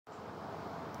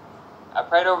I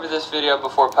prayed over this video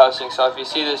before posting, so if you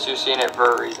see this, you're seeing it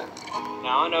for a reason.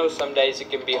 Now, I know some days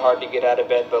it can be hard to get out of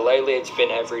bed, but lately it's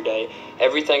been every day.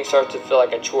 Everything starts to feel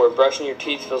like a chore. Brushing your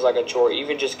teeth feels like a chore.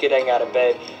 Even just getting out of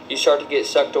bed, you start to get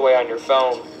sucked away on your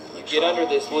phone. You get under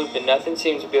this loop and nothing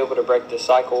seems to be able to break the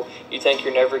cycle. You think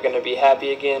you're never going to be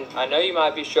happy again. I know you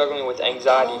might be struggling with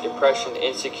anxiety, depression,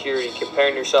 insecurity,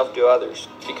 comparing yourself to others,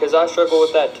 because I struggle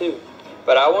with that too.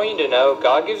 But I want you to know,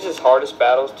 God gives his hardest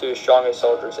battles to his strongest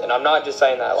soldiers, and I'm not just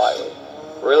saying that lightly.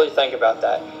 Really think about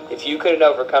that. If you couldn't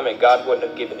overcome it, God wouldn't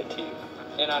have given it to you.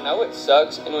 And I know it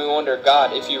sucks, and we wonder,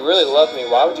 God, if you really love me,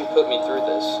 why would you put me through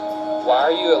this? Why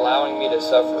are you allowing me to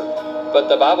suffer? But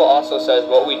the Bible also says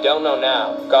what we don't know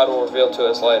now, God will reveal to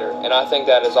us later, and I think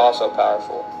that is also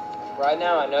powerful. Right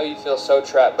now, I know you feel so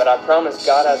trapped, but I promise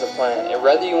God has a plan, and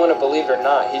whether you want to believe it or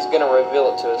not, he's going to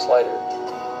reveal it to us later.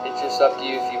 It's just up to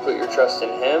you if you put your trust in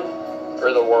him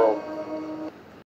or the world.